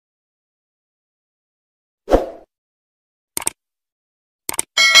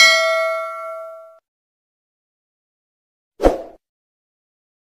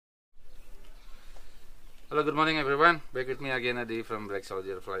Hello, good morning everyone. Back with me again, Adi from Fresh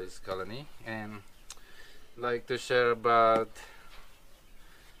Larvae colony, and like to share about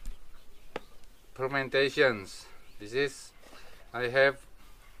fermentations. I have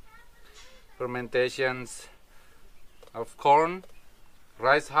fermentations of corn,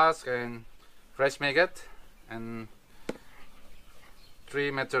 rice husk, and fresh maggot, and three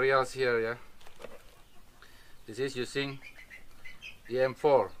materials here. Yeah, this is using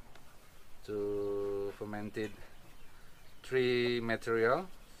EM4 to fermented three material,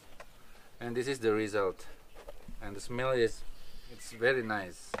 and this is the result, and the smell it's very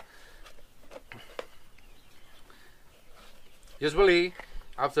nice. Usually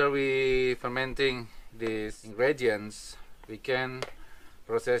after we fermenting these ingredients, we can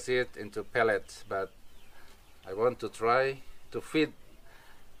process it into pellets, but I want to try to feed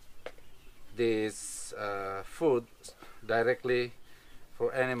this food directly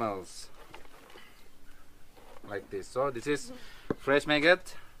for animals like this. So this is fresh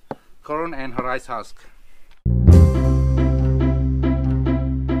maggot, corn, and rice husk.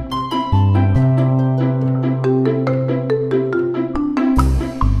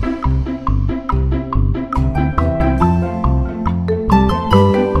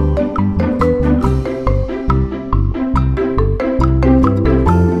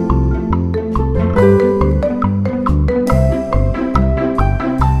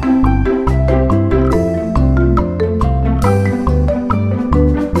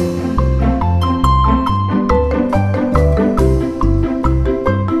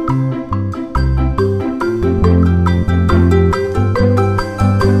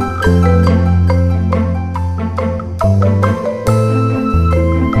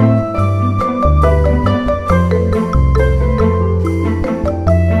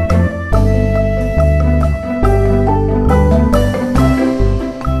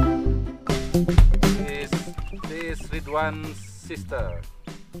 One sister.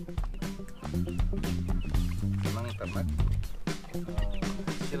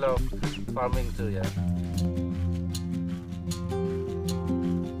 She love farming too, yeah.